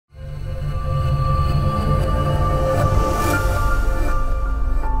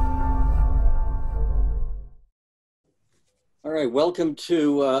right, welcome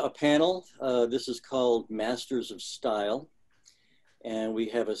to a panel. This is called Masters of Style, and we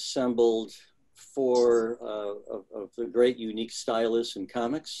have assembled four of the great unique stylists in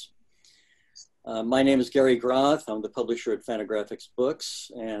comics. My name is Gary Groth. I'm the publisher at Fantagraphics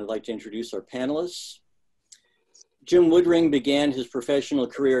Books, and I'd like to introduce our panelists. Jim Woodring began his professional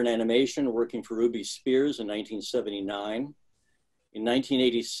career in animation working for Ruby Spears in 1979. In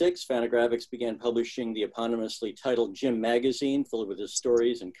 1986, Fantagraphics began publishing the eponymously titled Jim magazine, filled with his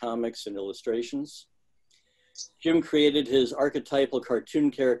stories and comics and illustrations. Jim created his archetypal cartoon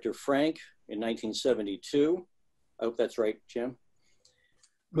character Frank in 1972. I hope that's right, Jim.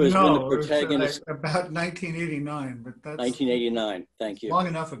 Who has been the protagonist. It's about 1989, but that's 1989, thank you. Long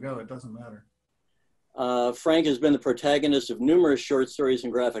enough ago, it doesn't matter. Frank has been the protagonist of numerous short stories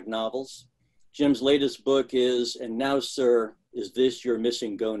and graphic novels. Jim's latest book is, And Now, Sir, Is This Your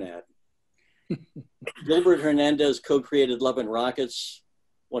Missing Gonad? Gilbert Hernandez co-created Love and Rockets,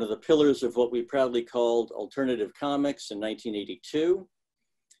 one of the pillars of what we proudly called alternative comics in 1982.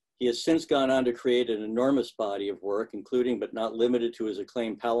 He has since gone on to create an enormous body of work, including but not limited to his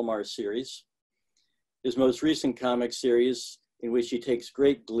acclaimed Palomar series. His most recent comic series, in which he takes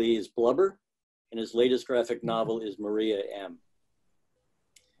great glee, is Blubber, and his latest graphic novel is Maria M.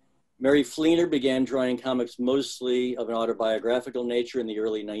 Mary Fleener began drawing comics mostly of an autobiographical nature in the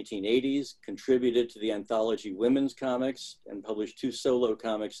early 1980s, contributed to the anthology Women's Comics, and published two solo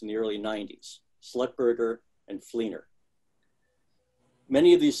comics in the early 90s, Slutburger and Fleener.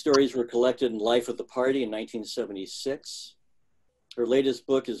 Many of these stories were collected in Life at the Party in 1976. Her latest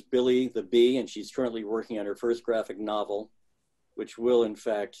book is Billie the Bee, and she's currently working on her first graphic novel, which will in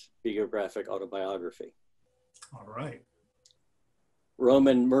fact be a graphic autobiography. All right.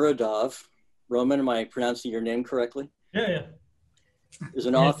 Roman Muradov, Roman, am I pronouncing your name correctly? Yeah. Is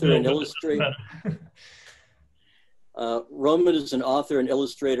an author and illustrator. Roman is an author and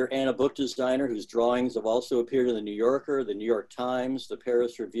illustrator and a book designer whose drawings have also appeared in the New Yorker, the New York Times, the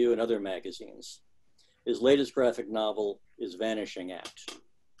Paris Review, and other magazines. His latest graphic novel is Vanishing Act.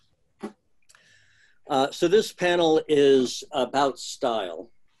 So this panel is about style.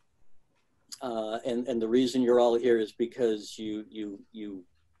 And the reason you're all here is because you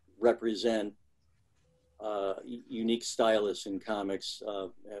represent unique stylists in comics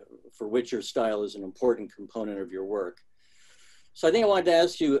for which your style is an important component of your work. So I think I wanted to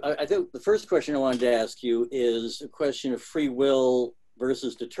ask you, I think the first question I wanted to ask you is a question of free will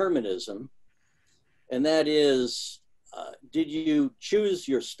versus determinism. And that is, did you choose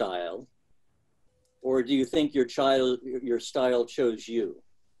your style, or do you think your style chose you?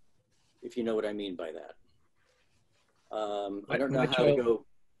 If you know what I mean by that. I don't know how to go.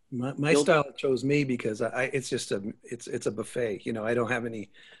 My style chose me because it's just it's a buffet. You know, I don't have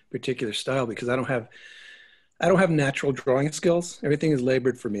any particular style because I don't have natural drawing skills. Everything is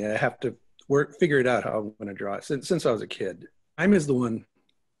labored for me. I have to figure it out how I'm going to draw it. Since I was a kid, I'm the one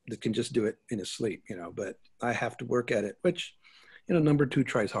that can just do it in his sleep. You know, but I have to work at it, which, you know, number two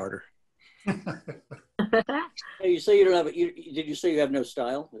tries harder. You say you don't have. Did you say you have no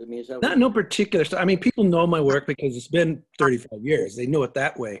style? I mean, is that no particular style. I mean, people know my work because it's been 35 years. They know it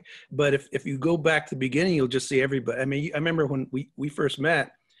that way. But if you go back to the beginning, you'll just see everybody. I mean, I remember when we first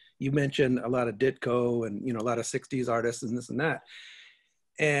met, you mentioned a lot of Ditko and, you know, a lot of 60s artists and this and that.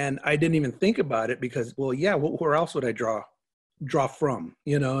 And I didn't even think about it because, well, yeah, where else would I draw from?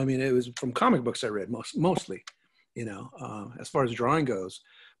 You know, I mean, it was from comic books I read mostly, you know, as far as drawing goes.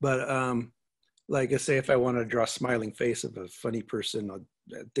 But like I say, if I wanted to draw a smiling face of a funny person,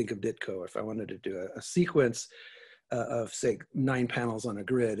 I'd think of Ditko. If I wanted to do a sequence of, say, 9 panels on a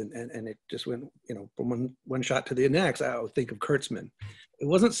grid, and it just went, you know, from one shot to the next, I would think of Kurtzman. It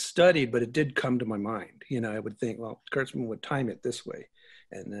wasn't studied, but it did come to my mind. You know, I would think, well, Kurtzman would time it this way.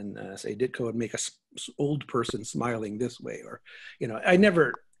 And then, say, Ditko would make a old person smiling this way. Or, you know, I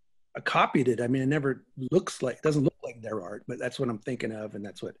never copied it. I mean, it never doesn't look like their art, but that's what I'm thinking of. And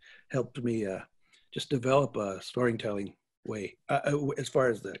that's what helped me just develop a storytelling way as far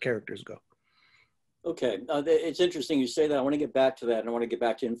as the characters go. Okay, it's interesting you say that. I want to get back to that, and I want to get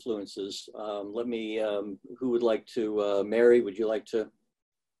back to influences. Who would like to, Mary, would you like to?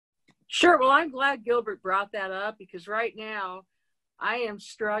 Sure, well, I'm glad Gilbert brought that up because right now I am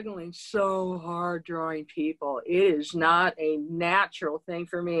struggling so hard drawing people. It is not a natural thing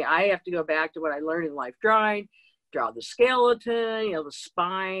for me. I have to go back to what I learned in life drawing, draw the skeleton, you know, the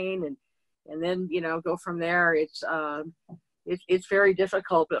spine, and then, you know, go from there. It's very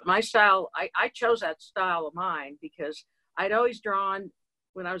difficult, but my style, I chose that style of mine because I'd always drawn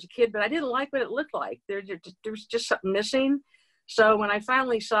when I was a kid, but I didn't like what it looked like. There was just something missing. So when I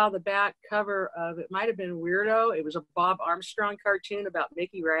finally saw the back cover of, it might have been Weirdo, it was a Bob Armstrong cartoon about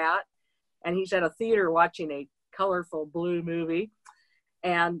Mickey Rat, and he's at a theater watching a colorful blue movie,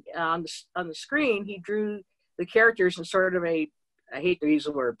 and on the screen he drew the characters in sort of a, I hate to use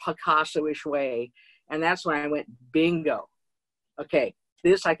the word, Picasso-ish way, and that's when I went, bingo, okay,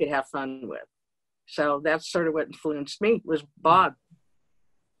 this I could have fun with. So that's sort of what influenced me, was Bob.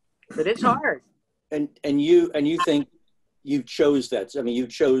 But it's hard. And you think you chose that? I mean, you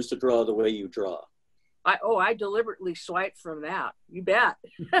chose to draw the way you draw. I deliberately swiped from that. You bet.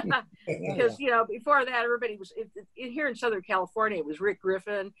 Because, you know, before that, everybody was, here in Southern California, it was Rick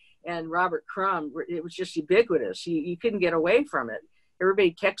Griffin and Robert Crumb. It was just ubiquitous. You couldn't get away from it.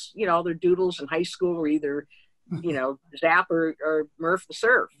 Everybody texts, you know, all their doodles in high school were either, you know, Zap or Murph the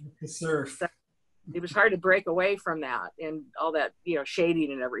Surf. The Surf. So it was hard to break away from that and all that, you know,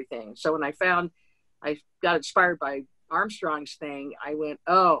 shading and everything. So when I got inspired by Armstrong's thing, I went,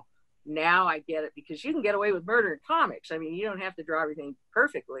 oh, now I get it, because you can get away with murder in comics. I mean, you don't have to draw everything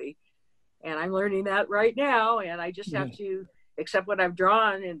perfectly. And I'm learning that right now. And I just have to accept what I've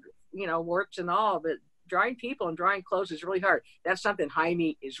drawn, and, you know, warts and all. But drawing people and drawing clothes is really hard. That's something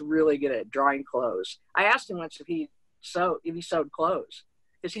Jaime is really good at, drawing clothes. I asked him once if he sewed clothes,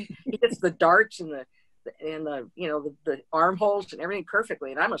 because he gets the darts and the you know, the armholes and everything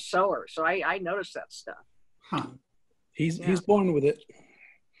perfectly. And I'm a sewer, so I noticed that stuff. Huh. He's born with it.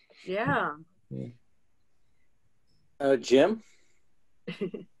 Yeah. Jim?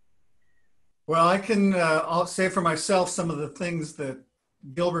 Well, I'll say for myself some of the things that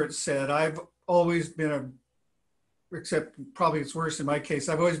Gilbert said. I've always been except probably it's worse in my case,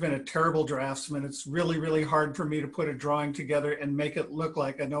 I've always been a terrible draftsman. It's really, really hard for me to put a drawing together and make it look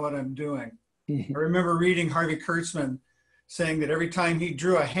like I know what I'm doing. I remember reading Harvey Kurtzman saying that every time he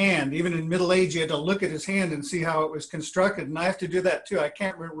drew a hand, even in middle age, he had to look at his hand and see how it was constructed. And I have to do that too. I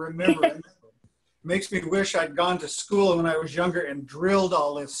can't remember. It makes me wish I'd gone to school when I was younger and drilled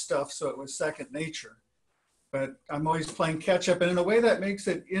all this stuff so it was second nature. But I'm always playing catch up. And in a way that makes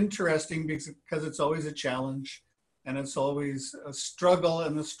it interesting because it's always a challenge and it's always a struggle,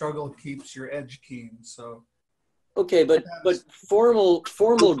 and the struggle keeps your edge keen. So. Okay, but formal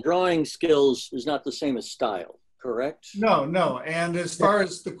drawing skills is not the same as style, correct? No. And as far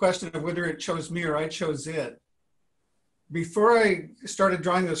as the question of whether it chose me or I chose it, before I started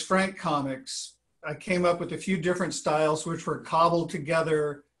drawing those Frank comics, I came up with a few different styles which were cobbled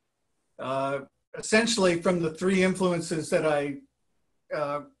together essentially from the three influences that I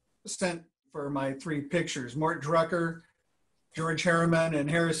sent for my three pictures: Mort Drucker, George Harriman, and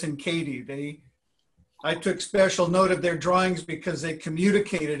Harrison Cady. I took special note of their drawings because they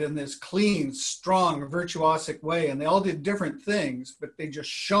communicated in this clean, strong, virtuosic way, and they all did different things, but they just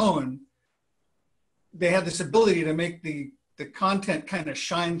shone. They had this ability to make the content kind of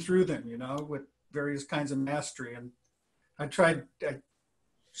shine through them, you know, with various kinds of mastery. And I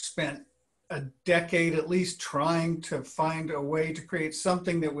spent a decade at least trying to find a way to create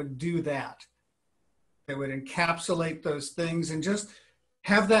something that would do that would encapsulate those things and just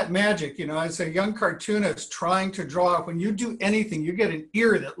have that magic. You know, as a young cartoonist trying to draw, when you do anything, you get an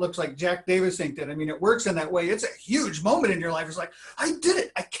ear that looks like Jack Davis inked it. I mean, it works in that way. It's a huge moment in your life. It's like, I did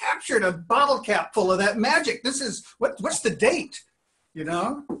it. I captured a bottle cap full of that magic. This is, what's the date, you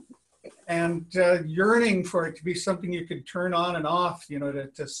know? And yearning for it to be something you could turn on and off, you know,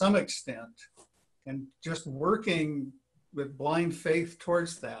 to some extent, and just working with blind faith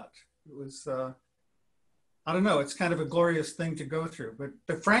towards that. It was, I don't know, it's kind of a glorious thing to go through. But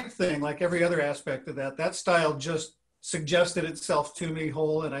the Frank thing, like every other aspect of that style just suggested itself to me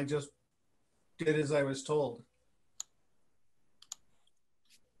whole, and I just did as I was told.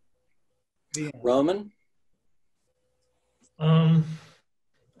 Roman?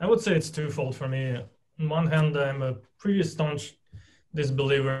 I would say it's twofold for me. On one hand, I'm a pretty staunch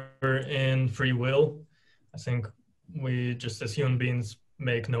disbeliever in free will. I think we just as human beings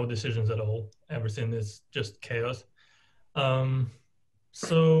make no decisions at all. Everything is just chaos. But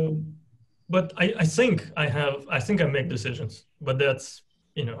I think I make decisions, but that's,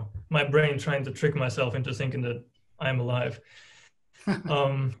 you know, my brain trying to trick myself into thinking that I'm alive.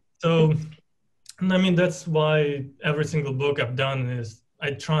 So, I mean, that's why every single book I've done is I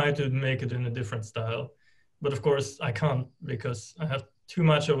try to make it in a different style. But of course I can't because I have too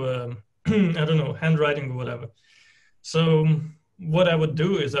much of a, I don't know, handwriting or whatever. So what I would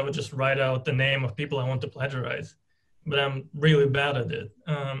do is I would just write out the name of people I want to plagiarize, but I'm really bad at it,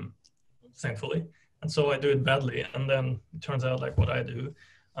 thankfully. And so I do it badly, and then it turns out like what I do.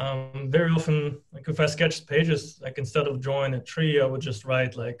 Very often, like if I sketched pages, like instead of drawing a tree, I would just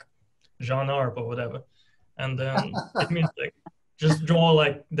write like Jean Arp or whatever. And then it means like just draw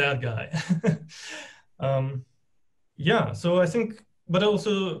like that guy. Yeah, so I think, but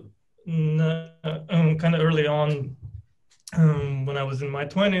also kind of early on, when I was in my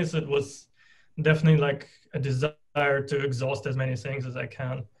 20s, it was definitely like a desire to exhaust as many things as I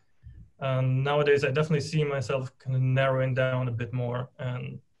can. Nowadays, I definitely see myself kind of narrowing down a bit more,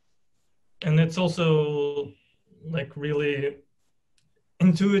 and it's also like really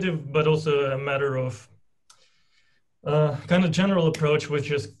intuitive, but also a matter of kind of general approach,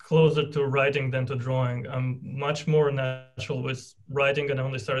 which is closer to writing than to drawing. I'm much more natural with writing, and I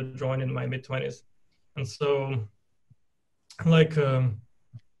only started drawing in my mid-20s. And so, like,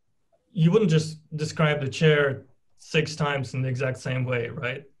 you wouldn't just describe the chair 6 times in the exact same way,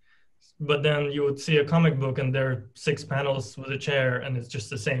 right? But then you would see a comic book and there are 6 panels with a chair and it's just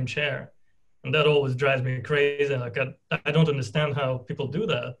the same chair. And that always drives me crazy. Like, I don't understand how people do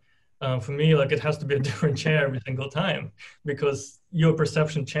that. For me, like, it has to be a different chair every single time because your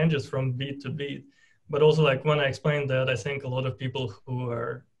perception changes from beat to beat. But also, like, when I explained that, I think a lot of people who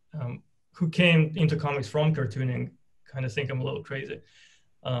are who came into comics from cartooning kind of think I'm a little crazy.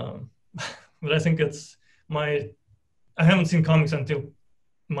 But I think it's I haven't seen comics until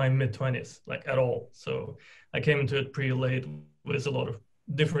my mid-20s, like, at all. So I came into it pretty late with a lot of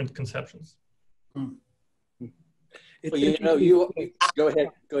different conceptions. Well, you know, go ahead,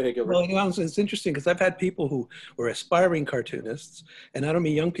 Gilbert. Well, you know, it's interesting because I've had people who were aspiring cartoonists, and I don't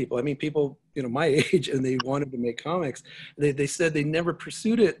mean young people. I mean people, you know, my age, and they wanted to make comics. They said they never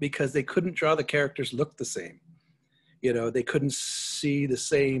pursued it because they couldn't draw the characters look the same. You know, they couldn't see the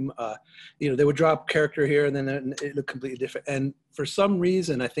same, you know, they would draw a character here and then it looked completely different. And for some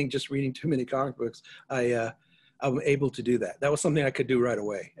reason, I think just reading too many comic books, I'm able to do that. That was something I could do right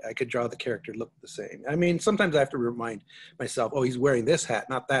away. I could draw the character look the same. I mean, sometimes I have to remind myself, oh, he's wearing this hat,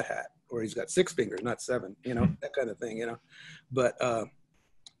 not that hat, or he's got 6 fingers, not 7, you know, that kind of thing, you know. But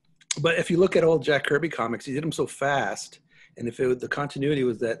if you look at old Jack Kirby comics, he did them so fast. And if the continuity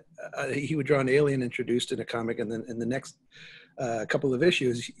was that he would draw an alien introduced in a comic, and then in the next couple of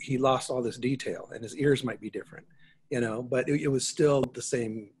issues, he lost all this detail, and his ears might be different, you know, but it was still the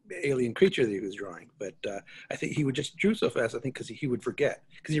same alien creature that he was drawing. But I think he would just drew so fast, I think, because he would forget,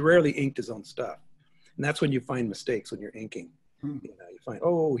 because he rarely inked his own stuff. And that's when you find mistakes when you're inking. You know, you find,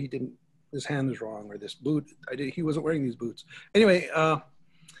 oh, he didn't, his hand is wrong, or this boot, he wasn't wearing these boots. Anyway,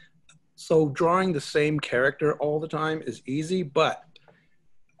 so drawing the same character all the time is easy, but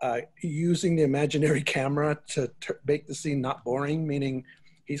using the imaginary camera to make the scene not boring, meaning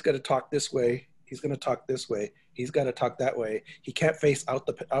he's got to talk this way, he's going to talk this way, he's got to talk that way. He can't face out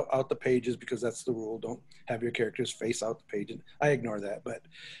the pages because that's the rule. Don't have your characters face out the page. And I ignore that, but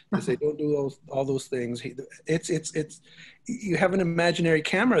they say don't do all those things. It's you have an imaginary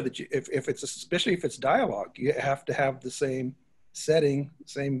camera that if it's especially if it's dialogue, you have to have the same setting,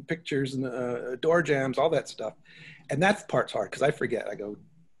 same pictures and door jams, all that stuff. And that part's hard because I forget. I go,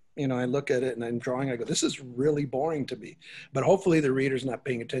 you know, I look at it and I'm drawing, I go, this is really boring to me. But hopefully the reader's not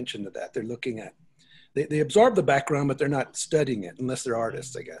paying attention to that. They're looking at, they absorb the background, but they're not studying it unless they're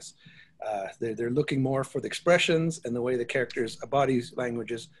artists, I guess. They're looking more for the expressions and the way the characters' bodies,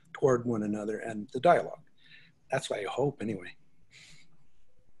 languages toward one another and the dialogue. That's what I hope anyway.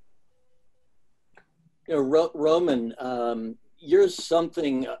 You know, Roman, you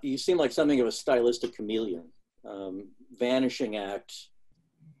seem like something of a stylistic chameleon. Vanishing Act,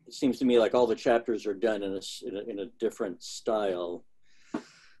 it seems to me like all the chapters are done in a different style.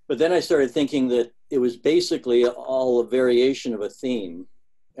 But then I started thinking that it was basically all a variation of a theme,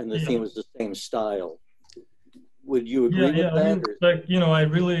 and the theme was the same style. Would you agree with that? I mean, like, you know, I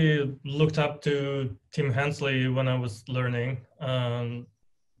really looked up to Tim Hensley when I was learning,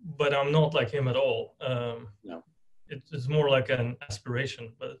 but I'm not like him at all. No. It's more like an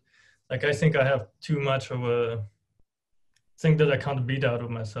aspiration, but like I think I have too much of a thing that I can't beat out of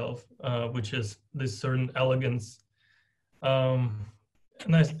myself, which is this certain elegance.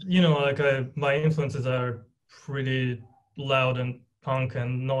 And I, you know, like my influences are pretty loud and punk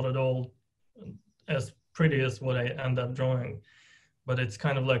and not at all as pretty as what I end up drawing. But it's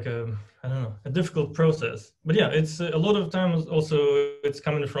kind of like I don't know, a difficult process. But yeah, it's a lot of times also it's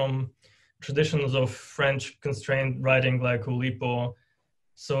coming from traditions of French constrained writing like Oulipo.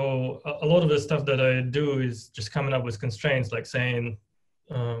 So a lot of the stuff that I do is just coming up with constraints, like saying,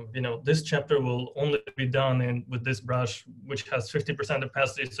 you know, this chapter will only be done with this brush, which has 50%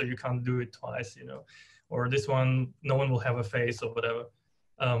 opacity, so you can't do it twice, you know, or this one, no one will have a face or whatever.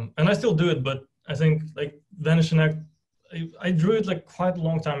 And I still do it, but I think like Vanishing Act, I drew it like quite a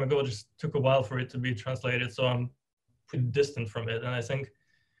long time ago. It just took a while for it to be translated, so I'm pretty distant from it. And I think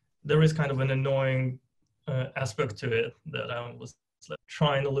there is kind of an annoying aspect to it that I was like,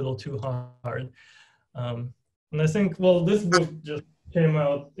 trying a little too hard. And I think, well, this book just came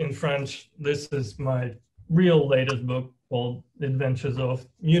out in French. This is my real latest book called The Adventures of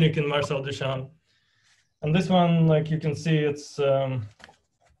Munich and Marcel Duchamp. And this one, like you can see, it's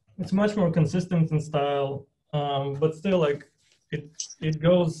much more consistent in style, but still, like it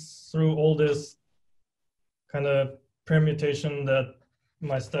goes through all this kind of permutation that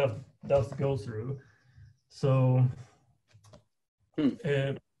my stuff does go through. So,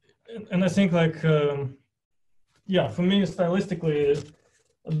 and I think like, yeah, for me, stylistically,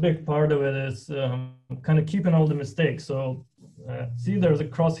 a big part of it is kind of keeping all the mistakes. So see, there's a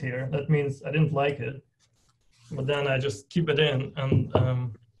cross here. That means I didn't like it, but then I just keep it in. And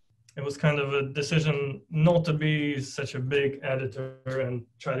it was kind of a decision not to be such a big editor and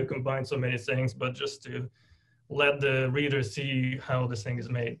try to combine so many things, but just to let the reader see how this thing is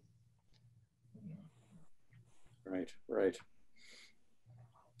made. Right, right.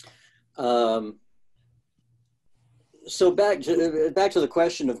 So back to the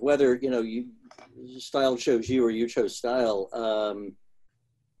question of whether, you know, style chose you or you chose style.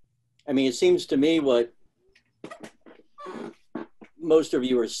 I mean, it seems to me what most of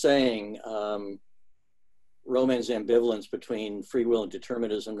you are saying, Roman's ambivalence between free will and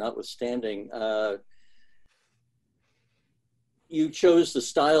determinism notwithstanding, you chose the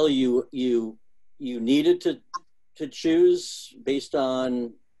style you needed to choose based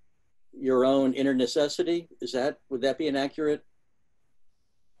on your own inner necessity. Would that be an accurate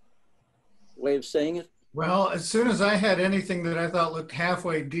way of saying it? Well, as soon as I had anything that I thought looked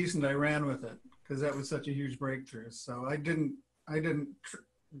halfway decent, I ran with it because that was such a huge breakthrough. So I didn't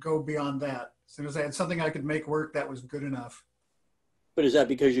go beyond that. As soon as I had something I could make work, that was good enough. But is that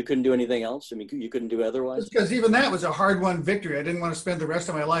because you couldn't do anything else? I mean, you couldn't do otherwise? Because even that was a hard-won victory. I didn't want to spend the rest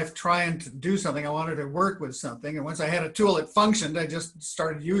of my life trying to do something. I wanted to work with something. And once I had a tool that functioned, I just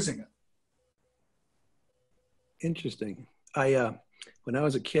started using it. Interesting. When I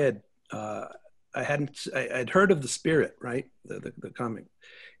was a kid, I'd heard of The Spirit, right? The comic.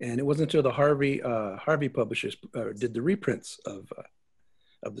 And it wasn't until the Harvey publishers did the reprints of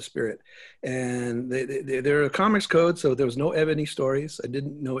The Spirit. And they're a comics code, so there was no Ebony stories. I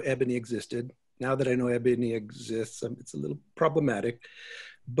didn't know Ebony existed. Now that I know Ebony exists, it's a little problematic.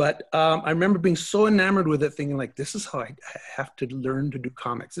 But I remember being so enamored with it, thinking like, this is how I have to learn to do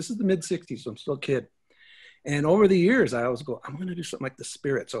comics. This is the mid-'60s, so I'm still a kid. And over the years, I always go, I'm going to do something like The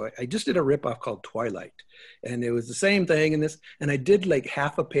Spirit. So I just did a ripoff called Twilight. And it was the same thing in this. And I did like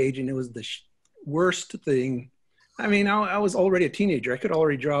half a page, and it was the worst thing. I mean, I was already a teenager. I could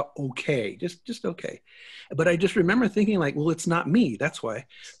already draw okay, just okay. But I just remember thinking like, well, it's not me. That's why.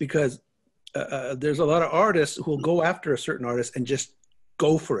 Because there's a lot of artists who will go after a certain artist and just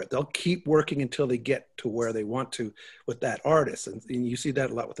go for it. They'll keep working until they get to where they want to with that artist. And you see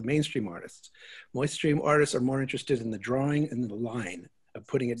that a lot with the mainstream artists. Mainstream artists are more interested in the drawing and the line of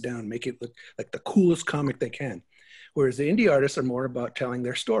putting it down, make it look like the coolest comic they can. Whereas the indie artists are more about telling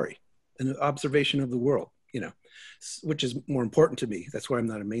their story and the observation of the world, you know, which is more important to me. That's why I'm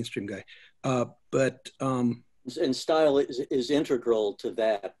not a mainstream guy. And style is integral to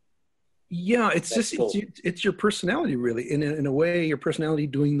that. Yeah, it's your personality, really. In a way, your personality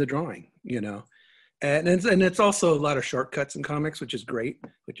doing the drawing, you know. And it's also a lot of shortcuts in comics, which is great,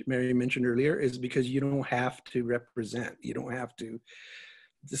 which Mary mentioned earlier, is because you don't have to represent. You don't have to.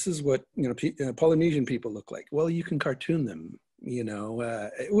 This is what, you know, Polynesian people look like. Well, you can cartoon them, you know,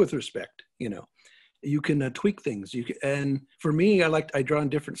 with respect, you know. You can tweak things. And for me, I draw in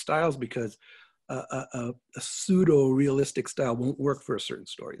different styles because a pseudo-realistic style won't work for a certain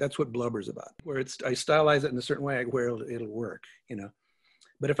story. That's what Blubber's about. Where I stylize it in a certain way where it'll work, you know.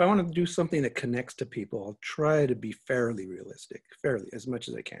 But if I want to do something that connects to people, I'll try to be fairly realistic, as much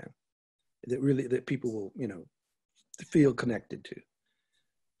as I can. That people will, you know, feel connected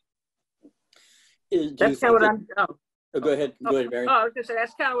to. That's kind of what I'm. Oh, go ahead, Mary. I was gonna say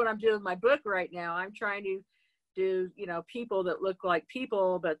that's kind of what I'm doing with my book right now. I'm trying to do, you know, people that look like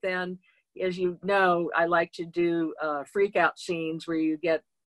people, but then, as you know, I like to do freak out scenes where you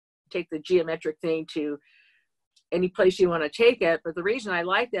take the geometric thing to any place you want to take it. But the reason I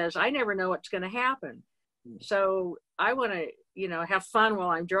like that is I never know what's going to happen. So I want to, you know, have fun while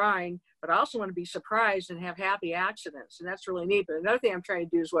I'm drawing, but I also want to be surprised and have happy accidents. And that's really neat. But another thing I'm trying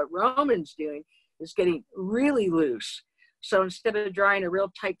to do is what Roman's doing is getting really loose. So instead of drawing a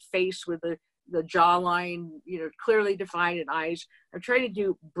real tight face with the jawline, you know, clearly defined and eyes, I'm trying to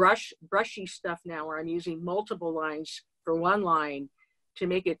do brushy stuff now where I'm using multiple lines for one line to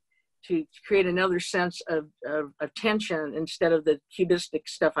make it, to create another sense of tension instead of the cubistic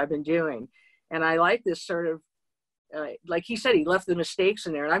stuff I've been doing. And I like this sort of, like he said, he left the mistakes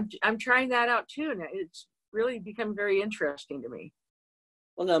in there, and I'm trying that out too, and it's really become very interesting to me.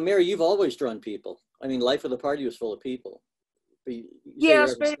 Well, now, Mary, you've always drawn people. I mean, Life of the Party was full of people. But you say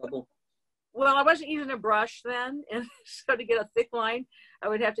Yes, you're having trouble? well, I wasn't using a brush then, and so to get a thick line, I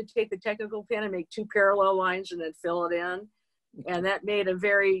would have to take the technical pen and make 2 parallel lines and then fill it in. And that made a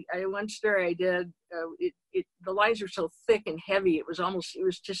very, one story I did, the lines were so thick and heavy, it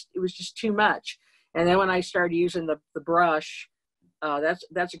was just too much. And then when I started using the brush, I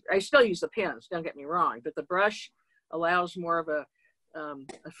still use the pens, don't get me wrong, but the brush allows more of a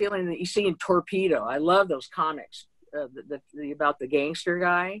feeling that you see in Torpedo. I love those comics about the gangster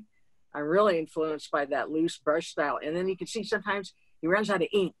guy. I'm really influenced by that loose brush style. And then you can see sometimes he runs out of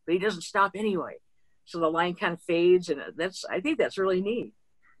ink, but he doesn't stop anyway. So the line kind of fades, and I think that's really neat.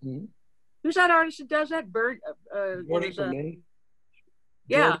 Mm-hmm. Who's that artist that does that?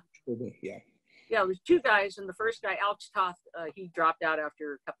 Yeah. Yeah. Yeah, it was 2 guys, and the first guy, Alex Toth, he dropped out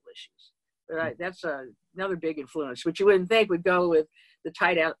after a couple issues. But that's another big influence, which you wouldn't think would go with the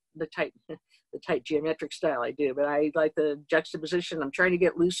tight geometric style I do. But I like the juxtaposition. I'm trying to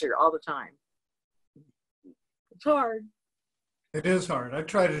get looser all the time. It's hard. It is hard. I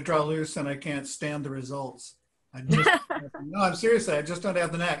try to draw loose and I can't stand the results. No, I'm seriously, I just don't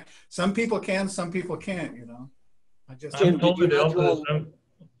have the knack. Some people can, some people can't, you know. Jim,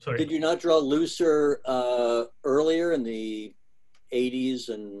 did you not draw looser earlier in the 80s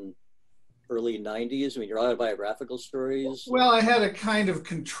and early 90s? I mean, your autobiographical stories. Well, I had a kind of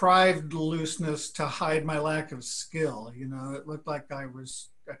contrived looseness to hide my lack of skill. You know, it looked like I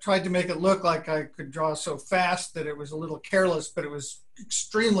tried to make it look like I could draw so fast that it was a little careless, but it was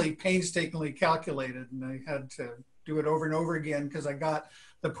extremely painstakingly calculated. And I had to do it over and over again because I got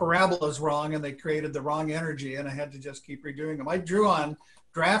the parabolas wrong and they created the wrong energy, and I had to just keep redoing them. I drew on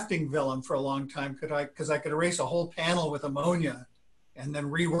drafting vellum for a long time because I could erase a whole panel with ammonia and then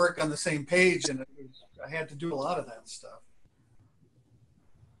rework on the same page, and I had to do a lot of that stuff.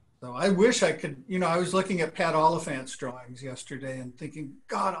 So I wish I could, you know, I was looking at Pat Oliphant's drawings yesterday and thinking,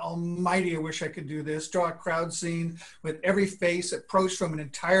 God almighty, I wish I could do this, draw a crowd scene with every face approached from an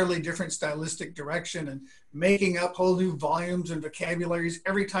entirely different stylistic direction and making up whole new volumes and vocabularies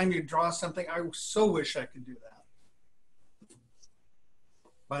every time you draw something. I so wish I could do that.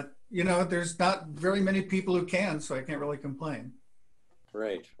 But, you know, there's not very many people who can, so I can't really complain.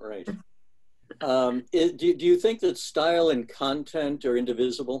 Right, right. Do you think that style and content are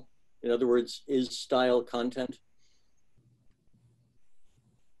indivisible? In other words, is style content?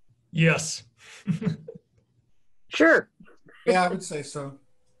 Yes. Sure. Yeah, I would say so.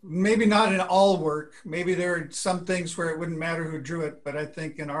 Maybe not in all work. Maybe there are some things where it wouldn't matter who drew it, but I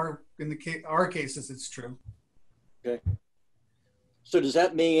think in our cases, it's true. Okay. So does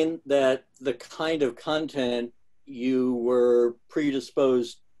that mean that the kind of content you were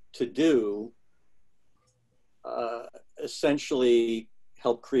predisposed to do essentially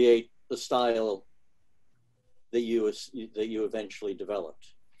help create the style that you eventually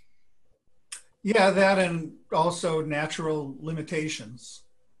developed? Yeah, that, and also natural limitations.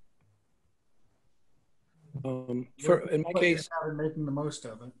 In my case, making the most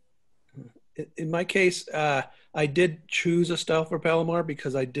of it. In my case, I did choose a style for Palomar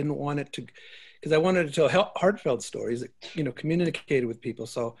because I didn't want it to, because I wanted to tell heartfelt stories that, you know, communicated with people.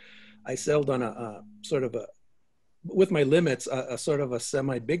 So I settled on a sort of a, with my limits, a sort of a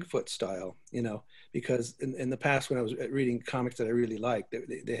semi-Bigfoot style, you know, because in the past when I was reading comics that I really liked,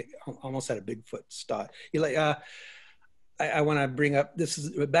 they almost had a Bigfoot style. You like, I want to bring up, this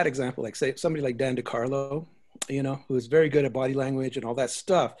is a bad example, like say somebody like Dan DeCarlo, you know, who is very good at body language and all that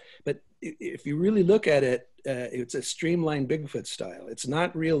stuff. But if you really look at it, it's a streamlined Bigfoot style. It's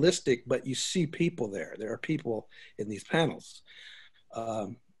not realistic, but you see people there. There are people in these panels.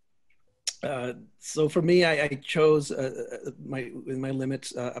 So for me, I chose in my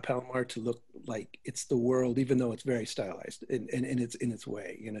limits a Palomar to look like it's the world, even though it's very stylized in its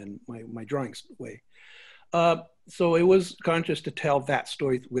way, you know, in my drawing's way. So it was conscious to tell that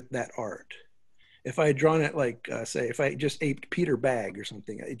story with that art. If I had drawn it like, say, if I just aped Peter Bagg or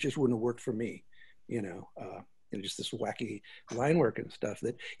something, it just wouldn't have worked for me, you know, just this wacky line work and stuff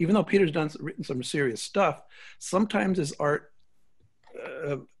that, even though Peter's written some serious stuff, sometimes his art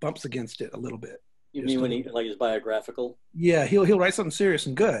bumps against it a little bit. You mean when he, like his biographical? Yeah, he'll write something serious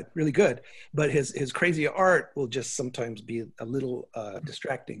and good, really good, but his crazy art will just sometimes be a little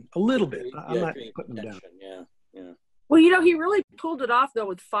distracting, a little bit. I'm not putting them down. Yeah. Well, you know, he really pulled it off though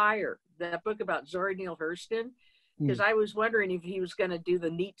with Fire, that book about Zora Neale Hurston, because I was wondering if he was going to do the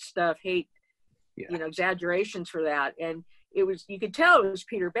neat stuff, you know, exaggerations for that, and it was, you could tell it was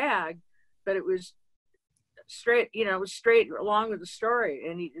Peter Bagg, but it was straight, you know, it was straight along with the story,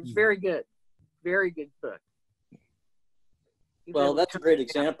 and it was very good book. Well, that's a great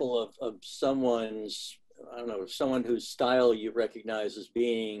example of someone's, I don't know, someone whose style you recognize as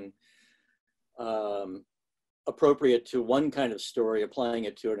being appropriate to one kind of story, applying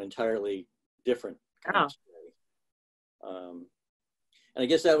it to an entirely different kind of story. And I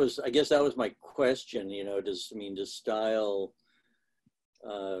guess that was my question. You know, does style,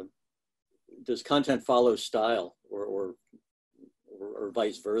 does content follow style, or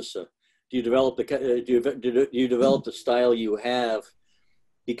vice versa? Do you develop do you develop the style you have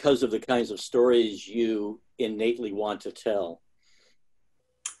because of the kinds of stories you innately want to tell?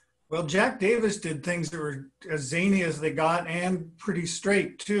 Well, Jack Davis did things that were as zany as they got and pretty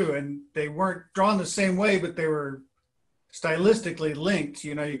straight too. And they weren't drawn the same way, but they were stylistically linked.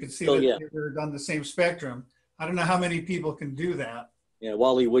 You know, you could see that they were on the same spectrum. I don't know how many people can do that. Yeah,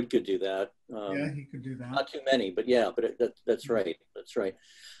 Wally Wood could do that. Yeah, he could do that. Not too many, but yeah, but that's right. That's right.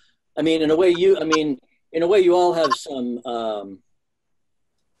 I mean, in a way, you all have some.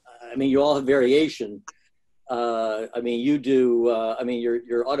 You all have variation. You do.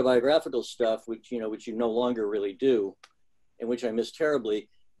 Your autobiographical stuff, which you no longer really do, and which I miss terribly,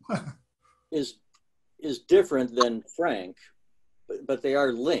 is different than Frank, but they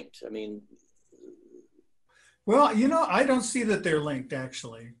are linked. I mean, well, I don't see that they're linked.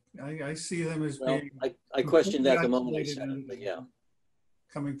 Actually, I see them as being. I questioned that the moment I said it, but yeah,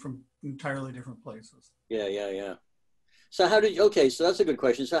 coming from entirely different places. Yeah. So so that's a good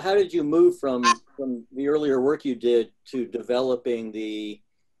question. So how did you move from the earlier work you did to developing the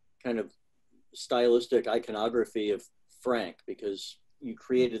kind of stylistic iconography of Frank? Because you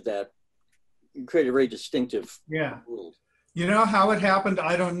created a very distinctive world. You know how it happened?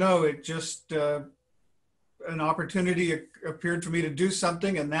 I don't know. It just, an opportunity appeared for me to do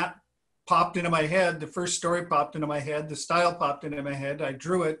something, and that popped into my head. The first story popped into my head. The style popped into my head. I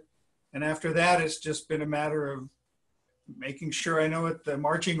drew it. And after that, it's just been a matter of making sure I know what the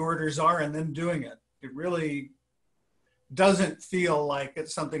marching orders are and then doing it. It really doesn't feel like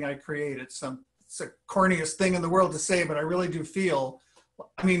it's something I create. It's the corniest thing in the world to say, but I really do feel,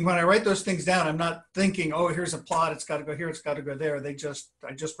 when I write those things down, I'm not thinking, oh, here's a plot, it's got to go here, it's got to go there. I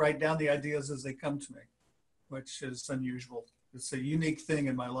just write down the ideas as they come to me, which is unusual. It's a unique thing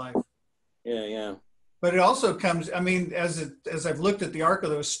in my life. Yeah. But it also comes, as I've looked at the arc of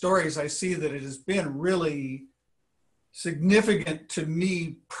those stories, I see that it has been really significant to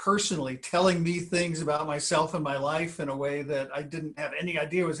me personally, telling me things about myself and my life in a way that I didn't have any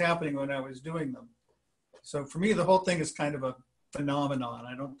idea was happening when I was doing them. So for me, the whole thing is kind of a phenomenon.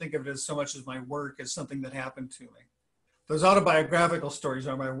 I don't think of it as so much as my work as something that happened to me. Those autobiographical stories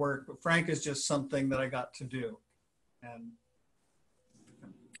are my work, but Frank is just something that I got to do. And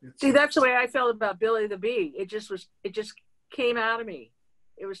see, that's the way I felt about Billie the Bee. It just came out of me.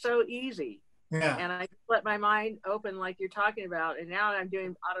 It was so easy. Yeah. And I let my mind open like you're talking about. And now I'm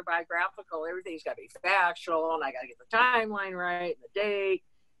doing autobiographical. Everything's got to be factual, and I got to get the timeline right, and the date.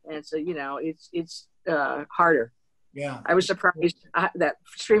 And so, it's harder. Yeah. I was surprised that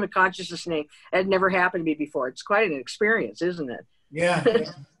stream of consciousness thing had never happened to me before. It's quite an experience, isn't it? Yeah.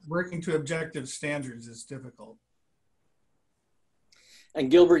 Working to objective standards is difficult.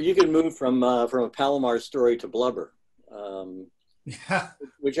 And Gilbert, you can move from a Palomar story to Blubber,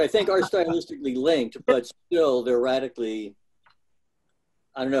 which I think are stylistically linked, but still they're radically.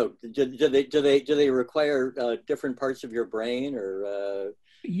 I don't know. Do they require different parts of your brain, or?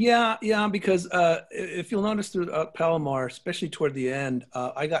 Yeah, because if you'll notice through Palomar, especially toward the end,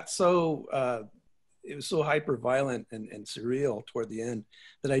 I got so it was so hyper violent and surreal toward the end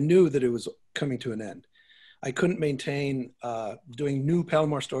that I knew that it was coming to an end. I couldn't maintain doing new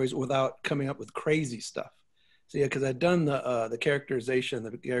Palomar stories without coming up with crazy stuff. So yeah, because I'd done the characterization,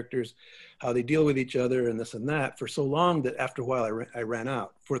 the characters, how they deal with each other and this and that for so long that after a while I ran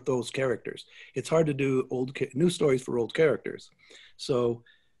out for those characters. It's hard to do new stories for old characters. So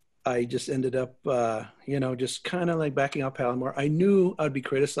I just ended up, just kind of like backing out Palomar. I knew I'd be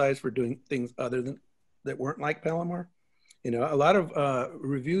criticized for doing things that weren't like Palomar. A lot of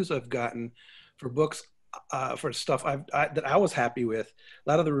reviews I've gotten for books for stuff that I was happy with. A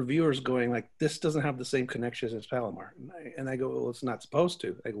lot of the reviewers going like, this doesn't have the same connections as Palomar. And I go, well, it's not supposed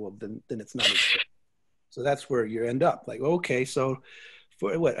to. I go, well, then it's not. So that's where you end up. Like, okay, so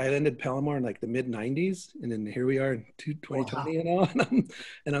for what? I ended Palomar in like the mid 90s. And then here we are in 2020, wow.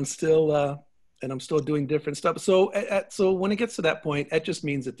 And I'm still, and I'm still doing different stuff. So, so when it gets to that point, it just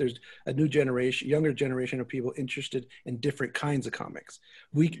means that there's a new generation, younger generation of people interested in different kinds of comics.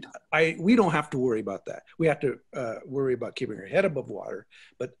 We don't have to worry about that. We have to worry about keeping our head above water,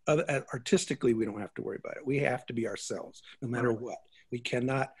 but artistically, we don't have to worry about it. We have to be ourselves, no matter what. We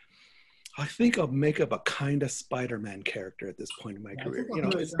cannot. I think I'll make up a kind of Spider-Man character at this point in my career. You know,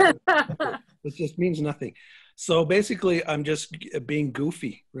 it just means nothing. So basically, I'm just being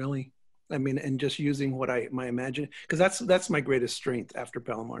goofy, really. I mean, and just using what my imagine, because that's my greatest strength after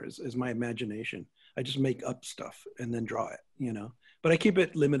Palomar is my imagination. I just make up stuff and then draw it, you know. But I keep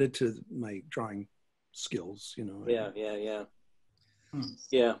it limited to my drawing skills, you know. Yeah.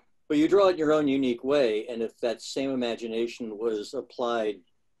 But you draw it in your own unique way, and if that same imagination was applied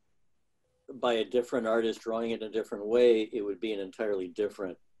by a different artist drawing it in a different way, it would be an entirely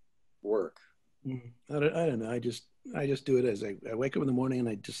different work. I don't know. I just do it as I wake up in the morning and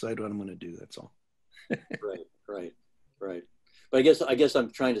I decide what I'm going to do. That's all. Right. But I guess I'm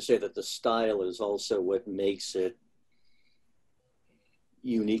trying to say that the style is also what makes it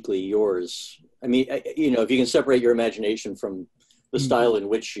uniquely yours. I mean, you know, if you can separate your imagination from the style in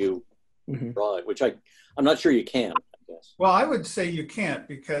which you draw it, which I'm not sure you can, I guess. Well, I would say you can't,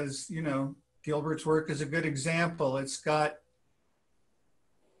 because, you know, Gilbert's work is a good example. It's got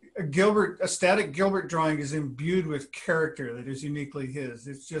a static Gilbert drawing is imbued with character that is uniquely his.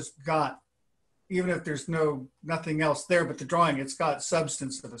 It's just got, even if there's nothing else there but the drawing, it's got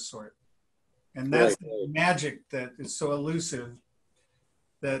substance of a sort. And that's the magic that is so elusive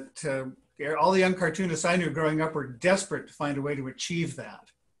that all the young cartoonists I knew growing up were desperate to find a way to achieve that,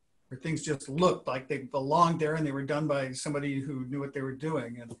 where things just looked like they belonged there and they were done by somebody who knew what they were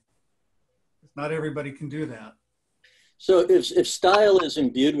doing. And not everybody can do that. So if style is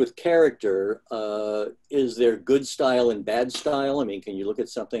imbued with character, is there good style and bad style? I mean, can you look at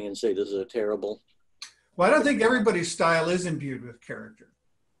something and say, this is a terrible? Well, I don't think everybody's style is imbued with character.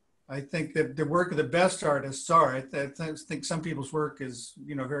 I think that the work of the best artists are. I think some people's work is,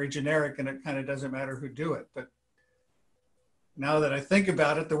 you know, very generic and it kind of doesn't matter who do it. But now that I think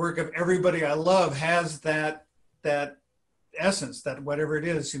about it, the work of everybody I love has that essence, that whatever it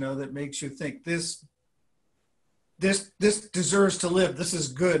is, you know, that makes you think this deserves to live. This is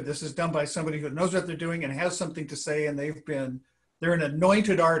good. This is done by somebody who knows what they're doing and has something to say, and they're an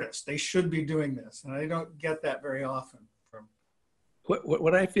anointed artist. They should be doing this. And I don't get that very often.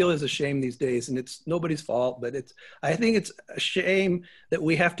 What I feel is a shame these days, and it's nobody's fault, but I think it's a shame that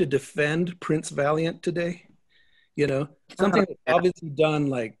we have to defend Prince Valiant today. You know, something that's obviously done,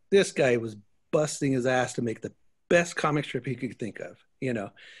 like this guy was busting his ass to make the best comic strip he could think of, you know,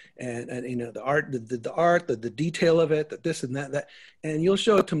 and you know, the art, the detail of it, that this and that, and you'll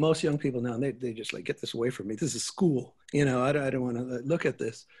show it to most young people now, and they just like, get this away from me. This is school, you know, I don't want to look at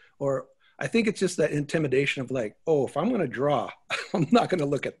this. Or I think it's just that intimidation of like, oh, if I'm going to draw, I'm not going to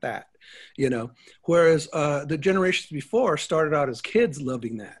look at that, you know. Whereas the generations before started out as kids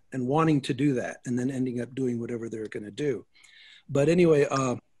loving that and wanting to do that, and then ending up doing whatever they're going to do. But anyway,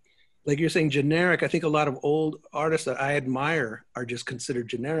 like you're saying, generic, I think a lot of old artists that I admire are just considered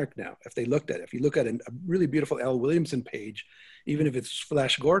generic now. If they looked at it, if you look at a really beautiful L. Williamson page, even if it's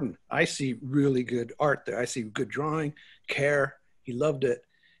Flash Gordon, I see really good art there. I see good drawing, care. He loved it.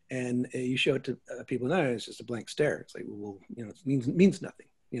 And you show it to people now, it's just a blank stare. It's like, well, you know, it means nothing,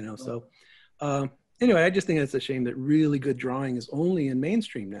 you know. So anyway, I just think it's a shame that really good drawing is only in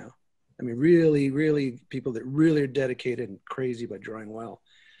mainstream now. I mean, really, really people that really are dedicated and crazy about drawing well.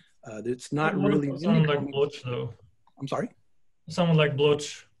 It's not really. Someone like Bloch, though. I'm sorry? Someone like Bloch.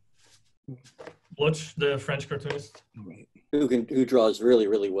 Bloch, the French cartoonist. Right. Who draws really,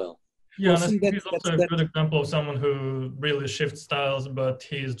 really well. Yeah, Well, and he's also a good example of someone who really shifts styles, but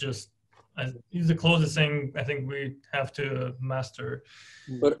he's the closest thing I think we have to master.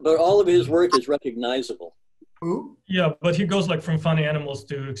 But all of his work is recognizable. Who? Yeah, but he goes like from funny animals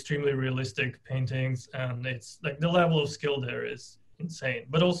to extremely realistic paintings, and it's like the level of skill there is insane.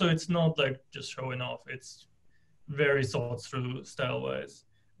 But also it's not like just showing off. It's very thought through style-wise.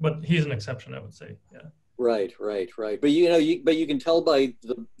 But he's an exception, I would say. Yeah. Right. But you know, you can tell by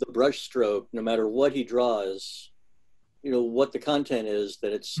the brush stroke, no matter what he draws, you know, what the content is,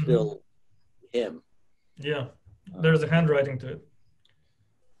 that it's still him. Yeah, there's a handwriting to it.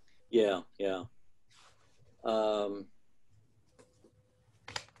 Yeah.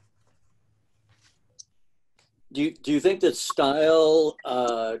 Do you think that style,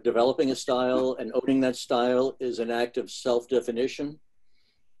 developing a style and owning that style is an act of self-definition?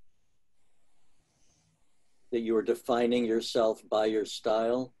 That you are defining yourself by your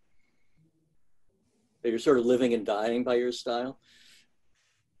style? That you're sort of living and dying by your style?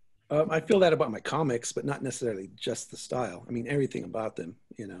 I feel that about my comics, but not necessarily just the style. I mean, everything about them,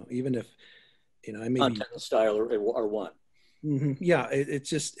 you know, even if, you know, I may Content and style are one. Yeah, it's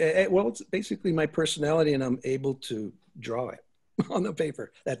just, well, it's basically my personality and I'm able to draw it on the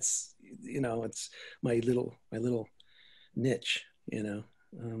paper. That's, you know, it's my little niche, you know.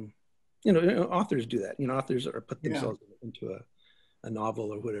 Authors do that. You know, authors are put themselves into a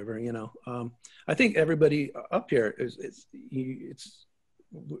novel or whatever, you know. I think everybody up here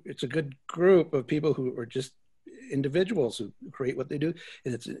it's a good group of people who are just individuals who create what they do,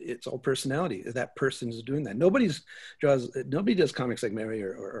 and it's all personality. That person is doing that. Nobody does comics like Mary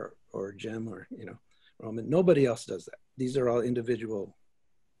or Jim or, you know, Roman. Nobody else does that. These are all individual,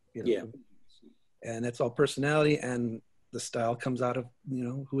 you know. Yeah. And it's all personality, and the style comes out of, you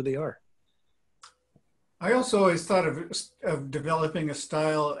know, who they are. I also always thought of developing a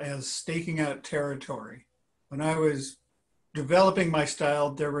style as staking out territory. When I was developing my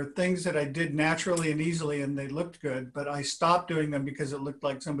style, there were things that I did naturally and easily and they looked good, but I stopped doing them because it looked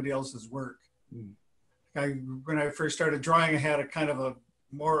like somebody else's work. When I first started drawing, I had a kind of a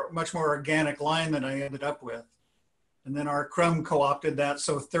much more organic line than I ended up with. And then our Crumb co-opted that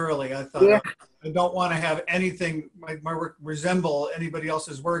so thoroughly. I thought, I don't want to have anything, my work resemble anybody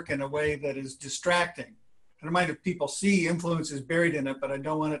else's work in a way that is distracting. I don't mind if people see influences buried in it, but I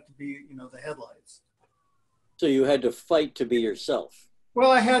don't want it to be, you know, the headlights. So you had to fight to be yourself.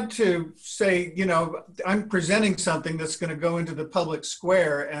 Well, I had to say, you know, I'm presenting something that's going to go into the public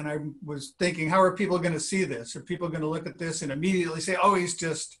square. And I was thinking, how are people going to see this? Are people going to look at this and immediately say, oh, he's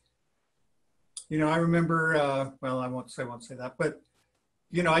just, you know, I remember, well, I won't say that, but,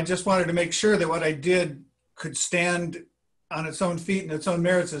 you know, I just wanted to make sure that what I did could stand on its own feet and its own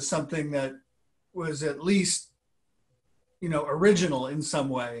merits as something that was at least, you know, original in some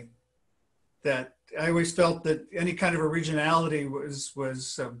way. That I always felt that any kind of originality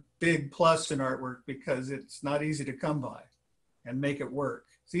was a big plus in artwork, because it's not easy to come by and make it work.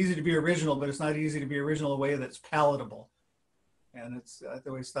 It's easy to be original, but it's not easy to be original in a way that's palatable. And I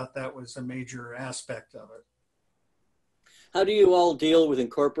always thought that was a major aspect of it. How do you all deal with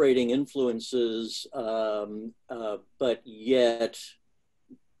incorporating influences, but yet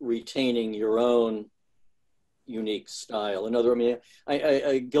retaining your own unique style? I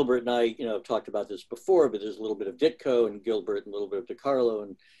mean, Gilbert and I, you know, have talked about this before, but there's a little bit of Ditko and Gilbert and a little bit of DiCarlo,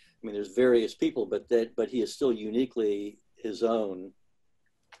 and I mean, there's various people, but he is still uniquely his own.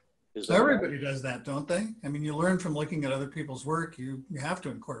 Everybody does that, don't they? I mean, you learn from looking at other people's work. You have to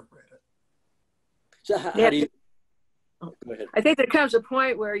incorporate it. So how do you? Go ahead. I think there comes a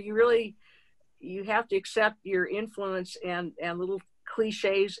point where you have to accept your influence and little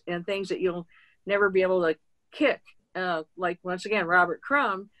cliches and things that you'll never be able to kick. Like, once again, Robert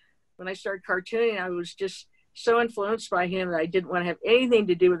Crumb, when I started cartooning, I was just so influenced by him that I didn't want to have anything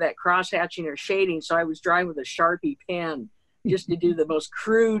to do with that cross-hatching or shading. So I was drawing with a Sharpie pen just to do the most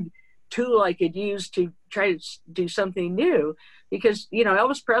crude tool I could use to try to do something new. Because, you know,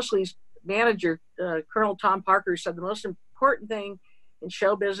 Elvis Presley's manager, Colonel Tom Parker, said the most important thing in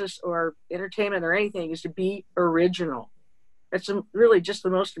show business or entertainment or anything is to be original. That's really just the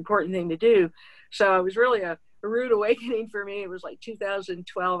most important thing to do. So it was really a rude awakening for me. It was like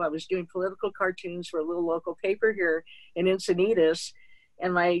 2012. I was doing political cartoons for a little local paper here in Encinitas.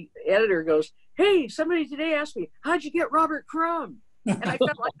 And my editor goes, hey, somebody today asked me, how'd you get Robert Crumb? And I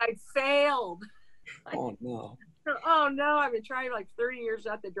felt like I failed. Oh, no. Oh, no, I've been trying like 30 years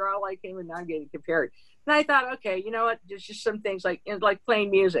not to draw like him, and now I'm getting compared. And I thought, okay, you know what? There's just some things like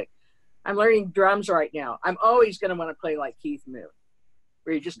playing music. I'm learning drums right now. I'm always going to want to play like Keith Moon,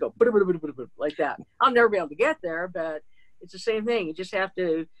 where you just go like that. I'll never be able to get there, but it's the same thing. You just have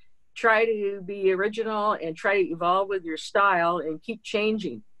to try to be original and try to evolve with your style and keep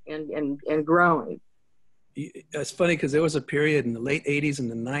changing and growing. It's funny because there was a period in the late 80s and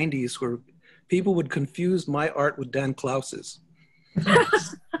the 90s where people would confuse my art with Dan Klaus's.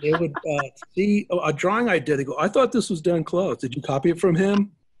 They would see a drawing I did. They go, I thought this was Dan Klaus. Did you copy it from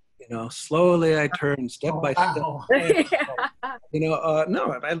him? You know, slowly I turned step by step. You know,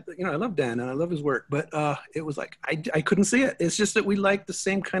 no, I love Dan and I love his work, but it was like I couldn't see it. It's just that we like the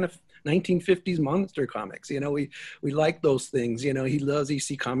same kind of 1950s monster comics. You know, we like those things. You know, he loves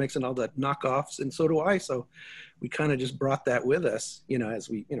EC Comics and all the knockoffs, and so do I. So we kind of just brought that with us, you know, as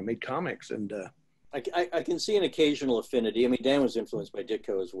we made comics. And I can see an occasional affinity. I mean, Dan was influenced by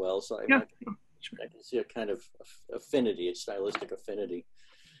Ditko as well, so I can see a kind of affinity, a stylistic affinity.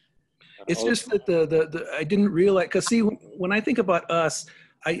 It's just that I didn't realize, because see, when I think about us,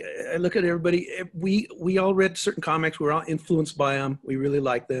 I look at everybody, we all read certain comics, we're all influenced by them, we really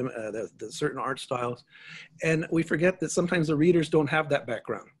like them, the certain art styles, and we forget that sometimes the readers don't have that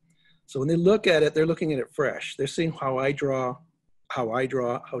background. So when they look at it, they're looking at it fresh. They're seeing how I draw,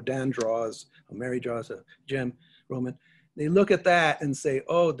 how Dan draws, how Mary draws, Jim, Roman. They look at that and say,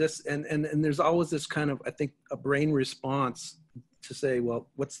 oh, this, and there's always this kind of, I think, a brain response to say, well,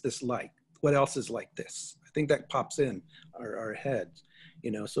 what's this like? What else is like this? I think that pops in our heads,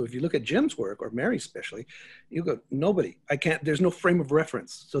 you know? So if you look at Jim's work, or Mary especially, you go, nobody, I can't, there's no frame of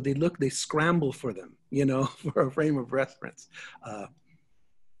reference. So they look, they scramble for them, you know, for a frame of reference.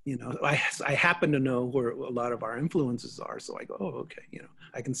 You know, I happen to know where a lot of our influences are. So I go, oh, okay, you know,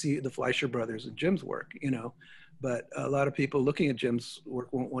 I can see the Fleischer brothers in Jim's work, you know, but a lot of people looking at Jim's work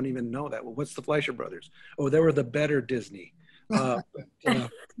won't even know that. Well, what's the Fleischer brothers? Oh, they were the better Disney.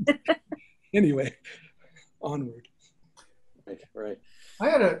 Anyway, onward. Right. I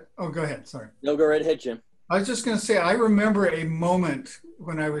had oh, go ahead, sorry. No, go right ahead, Jim. I was just going to say, I remember a moment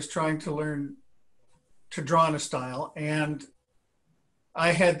when I was trying to learn to draw in a style, and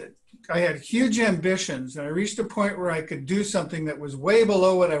I had huge ambitions, and I reached a point where I could do something that was way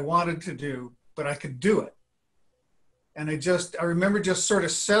below what I wanted to do, but I could do it. And I remember just sort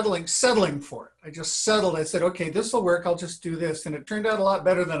of settling for it. I just settled. I said, okay, this will work. I'll just do this. And it turned out a lot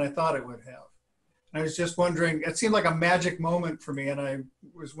better than I thought it would have. And I was just wondering, it seemed like a magic moment for me. And I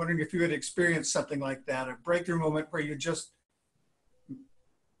was wondering if you had experienced something like that, a breakthrough moment where you just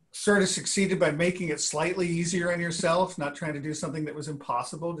sort of succeeded by making it slightly easier on yourself, not trying to do something that was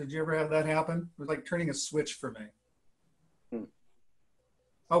impossible. Did you ever have that happen? It was like turning a switch for me.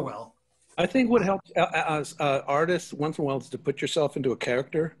 Oh, well. I think what helps as artists once in a while is to put yourself into a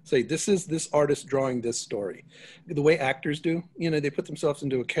character. Say, this is this artist drawing this story. The way actors do, you know, they put themselves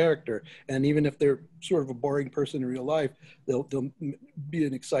into a character. And even if they're sort of a boring person in real life, they'll be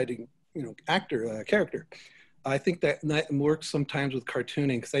an exciting, you know, character. I think that works sometimes with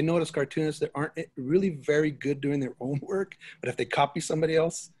cartooning, because I notice cartoonists that aren't really very good doing their own work, but if they copy somebody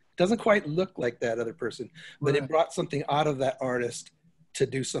else, it doesn't quite look like that other person, but it brought something out of that artist to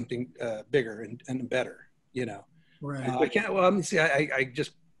do something bigger and better, you know. Right. I can't, well, let me see, I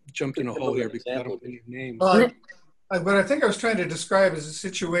just jumped in a hole here because I don't know your names. What I think I was trying to describe is a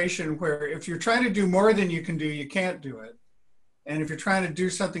situation where if you're trying to do more than you can do, you can't do it. And if you're trying to do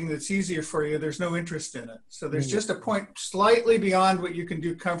something that's easier for you, there's no interest in it. So there's just a point slightly beyond what you can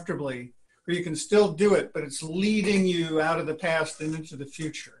do comfortably, where you can still do it, but it's leading you out of the past and into the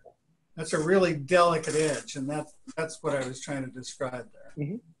future. That's a really delicate edge, and that's what I was trying to describe there.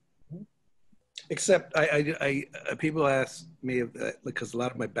 Mm-hmm. Except people ask me, because a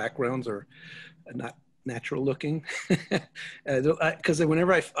lot of my backgrounds are not natural looking, because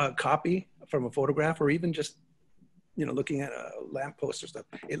whenever I copy from a photograph, or even just, you know, looking at a lamppost or stuff,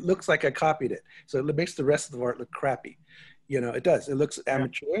 it looks like I copied it. So it makes the rest of the art look crappy. You know, it does. It looks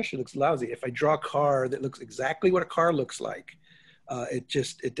amateurish. It looks lousy. If I draw a car that looks exactly what a car looks like,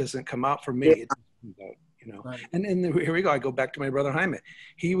 it doesn't come out for me. It comes out, you know. Right. And here we go. I go back to my brother Jaime.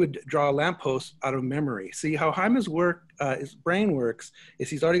 He would draw a lamppost out of memory. See how Jaime's work, his brain works, is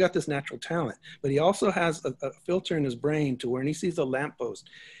he's already got this natural talent, but he also has a filter in his brain to where when he sees a lamppost,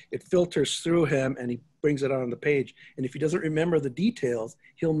 it filters through him and he brings it out on the page. And if he doesn't remember the details,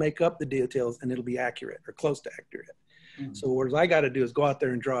 he'll make up the details and it'll be accurate or close to accurate. Mm-hmm. So what I got to do is go out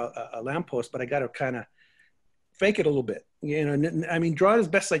there and draw a lamppost, but I got to kind of fake it a little bit, you know. I mean, draw it as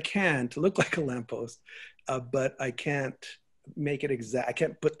best I can to look like a lamppost, but I can't make it exact. I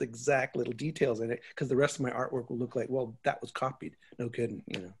can't put the exact little details in it because the rest of my artwork will look like, well, that was copied. No kidding,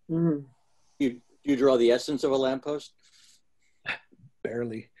 you know. Mm-hmm. You draw the essence of a lamppost?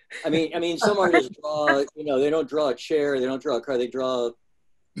 Barely. I mean, some artists draw, you know, they don't draw a chair, they don't draw a car, they draw,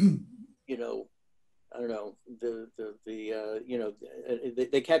 you know, I don't know, you know,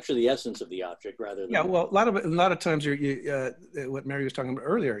 they capture the essence of the object rather than. Yeah, well, a lot of times what Mary was talking about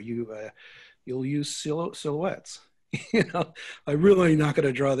earlier, you'll use silhouettes. You know, I'm really not going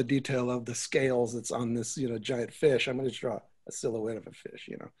to draw the detail of the scales that's on this, you know, giant fish. I'm going to draw a silhouette of a fish,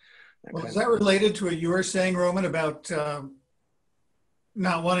 you know. Well, is that related to what you were saying, Roman, about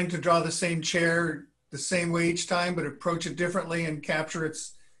not wanting to draw the same chair the same way each time, but approach it differently and capture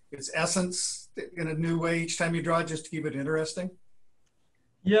its essence in a new way each time you draw it, just to keep it interesting?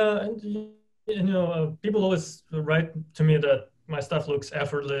 Yeah, and you know, people always write to me that my stuff looks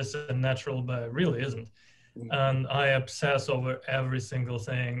effortless and natural, but it really isn't. And I obsess over every single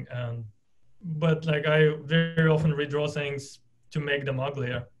thing. But like I very often redraw things to make them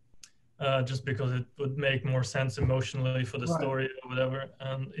uglier. Just because it would make more sense emotionally for the story or whatever.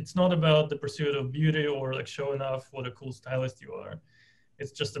 And it's not about the pursuit of beauty or like showing off what a cool stylist you are.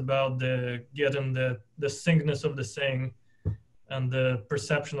 It's just about getting the syncness of the thing and the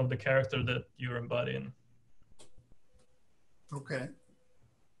perception of the character that you're embodying. Okay.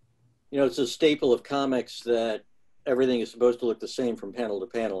 You know, it's a staple of comics that everything is supposed to look the same from panel to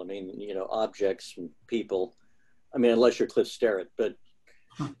panel. I mean, you know, objects and people. I mean, unless you're Cliff Sterrett, but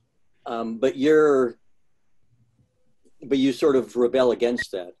you sort of rebel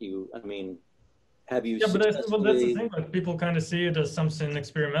against that. I mean, have you? Yeah, but well, that's the successfully? thing. Like people kind of see it as something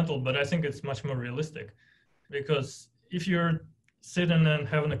experimental, but I think it's much more realistic, because if you're sitting and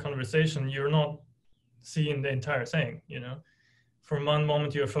having a conversation, you're not seeing the entire thing. You know, from one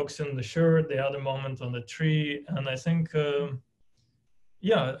moment you're focusing on the shirt, the other moment on the tree, and I think,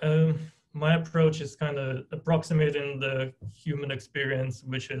 yeah, my approach is kind of approximating the human experience,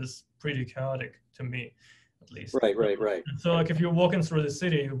 which is pretty chaotic to me, at least. Right. And so, like, if you're walking through the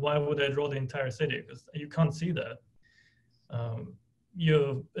city, why would I draw the entire city? Because you can't see that.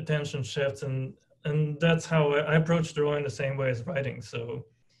 Your attention shifts, and that's how I approach drawing the same way as writing. So,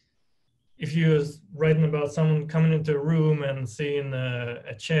 if you're writing about someone coming into a room and seeing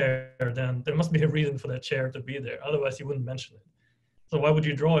a chair, then there must be a reason for that chair to be there. Otherwise, you wouldn't mention it. So why would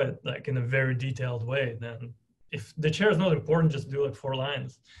you draw it like in a very detailed way then? If the chair is not important, just do like 4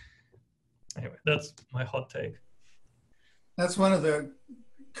 lines. Anyway, that's my hot take. That's one of the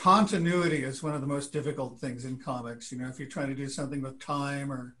continuity is one of the most difficult things in comics. You know, if you're trying to do something with time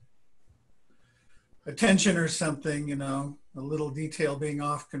or attention or something, you know, a little detail being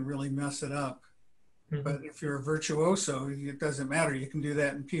off can really mess it up. Mm-hmm. But if you're a virtuoso, it doesn't matter. You can do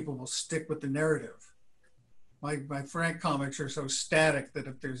that and people will stick with the narrative. My Frank comics are so static that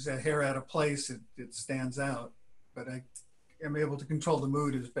if there's a hair out of place, it stands out. But I am able to control the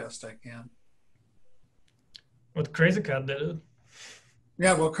mood as best I can. What Crazy Cat did it.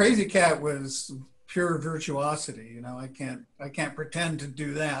 Yeah, well, Crazy Cat was pure virtuosity. You know, I can't pretend to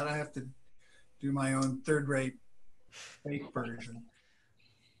do that. I have to do my own third-rate fake version.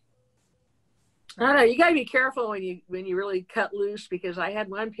 I don't know. You got to be careful when you really cut loose, because I had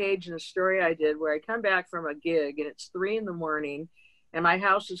one page in a story I did where I come back from a gig and it's 3 a.m. and my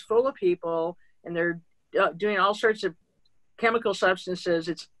house is full of people and they're doing all sorts of chemical substances.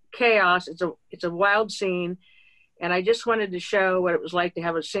 It's chaos. It's a wild scene. And I just wanted to show what it was like to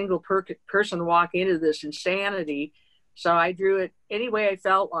have a single person walk into this insanity. So I drew it any way I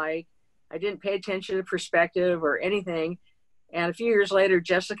felt like. I didn't pay attention to perspective or anything. And a few years later,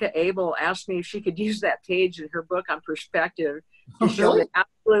 Jessica Abel asked me if she could use that page in her book on perspective to show the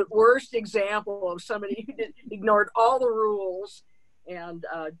absolute worst example of somebody who ignored all the rules and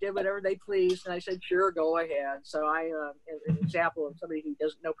did whatever they pleased. And I said, sure, go ahead. So an example of somebody who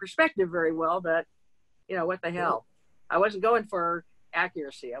doesn't know perspective very well, but you know, what the hell? I wasn't going for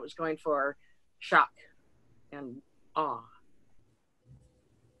accuracy. I was going for shock and awe.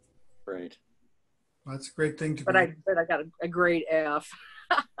 Right. Well, that's a great thing to but do. I got a great F.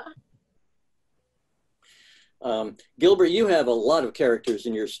 Gilbert, you have a lot of characters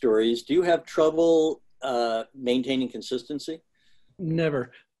in your stories. Do you have trouble maintaining consistency?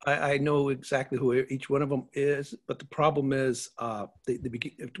 Never. I know exactly who each one of them is, but the problem is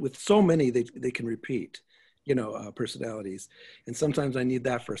with so many, they can repeat, you know, personalities. And sometimes I need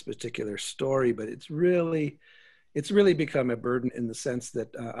that for a particular story, but it's really become a burden in the sense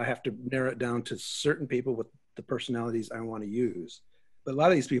that I have to narrow it down to certain people with the personalities I want to use. But a lot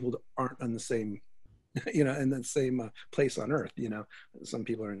of these people aren't on the same, you know, in the same place on Earth. You know, some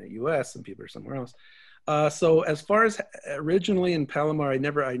people are in the U.S., some people are somewhere else. So as far as originally in Palomar, I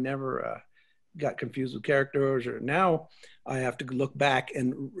never got confused with characters. Or now I have to look back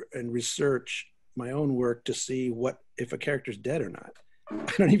and research my own work to see if a character's dead or not.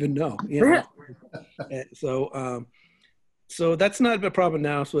 I don't even know. You know? So that's not a problem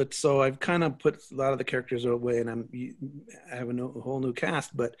now. So I've kind of put a lot of the characters away, and I have a whole new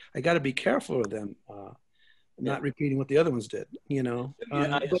cast. But I got to be careful with them, not repeating what the other ones did. You know.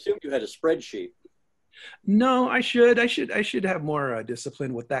 I assumed you had a spreadsheet. No, I should have more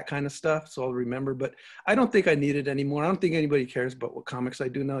discipline with that kind of stuff, so I'll remember. But I don't think I need it anymore. I don't think anybody cares about what comics I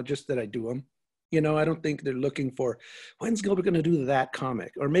do now, just that I do them. You know, I don't think they're looking for, when's Gilbert going to do that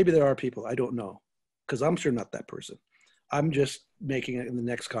comic? Or maybe there are people, I don't know, because I'm sure not that person. I'm just making it in the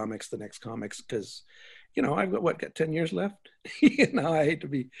next comics, because, you know, I've got 10 years left? You know, I hate to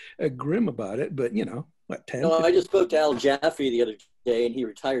be grim about it, but, you know, what, 10? No, I just spoke to Al Jaffe the other day, and he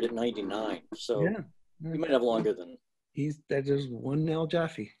retired at 99. So yeah. You might have longer than. There's one Al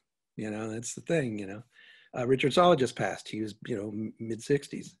Jaffe, you know, that's the thing, you know. Richard Sala just passed. He was, you know,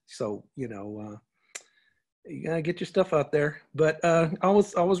 mid-60s. So, you know, you gotta get your stuff out there. But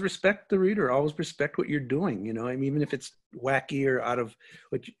always respect the reader. Always respect what you're doing. You know, I mean, even if it's wacky or out of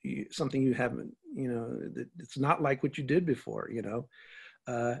something you haven't, you know, it's not like what you did before. You know,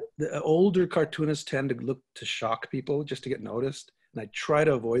 the older cartoonists tend to look to shock people just to get noticed. And I try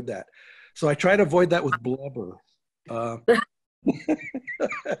to avoid that. So I try to avoid that with blubber.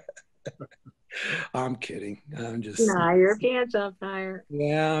 I'm kidding. I'm just. Nah, your pants on fire.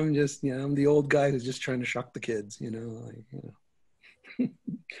 Yeah, I'm just, I'm the old guy who's just trying to shock the kids,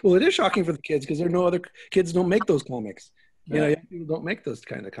 Well, it is shocking for the kids because there are no other kids don't make those comics. Young people don't make those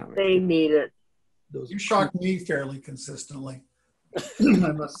kind of comics. They need it. You shock me fairly consistently,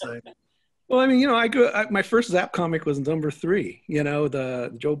 I must say. Well, I mean, my first Zap comic was number 3,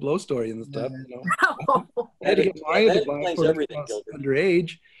 the Joe Blow story and stuff. I had to get my that explains everything, Gilbert.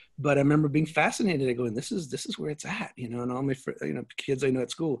 Underage, but I remember being fascinated. I go, and this is where it's at, and all my kids I know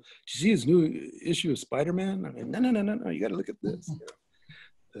at school. Did you see his new issue of Spider-Man? I mean, no, you got to look at this.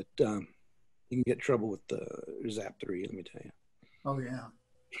 But you can get in trouble with the Zap 3. Let me tell you. Oh yeah.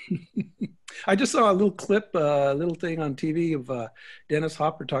 I just saw a little clip, a little thing on TV of Dennis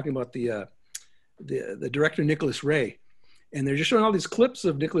Hopper talking about the director Nicholas Ray, and they're just showing all these clips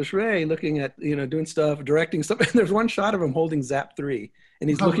of Nicholas Ray looking at doing stuff, directing stuff, and there's one shot of him holding Zap 3, and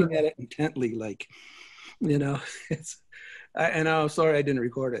he's looking at it intently, like, it's. And I'm sorry I didn't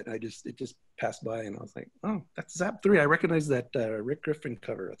record it. It just passed by, and I was like, oh, that's Zap 3. I recognize that Rick Griffin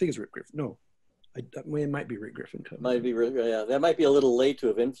cover. I think it's Rick Griffin. No. It might be Rick Griffin cover. Might be, yeah. That might be a little late to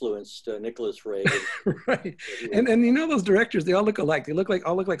have influenced Nicholas Ray. Right, and those directors, they all look alike. They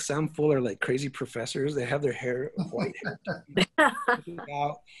all look like Sam Fuller, like crazy professors. They have their hair white hair,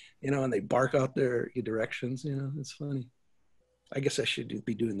 out, and they bark out their directions. It's funny. I guess I should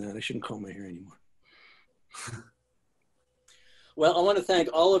be doing that. I shouldn't comb my hair anymore. Well, I want to thank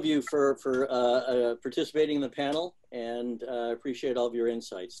all of you for participating in the panel, and appreciate all of your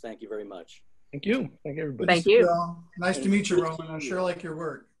insights. Thank you very much. Thank you. Thank everybody. Thank you. Nice to meet you, Roman. I sure like your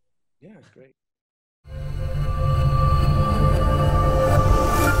work. Yeah, great.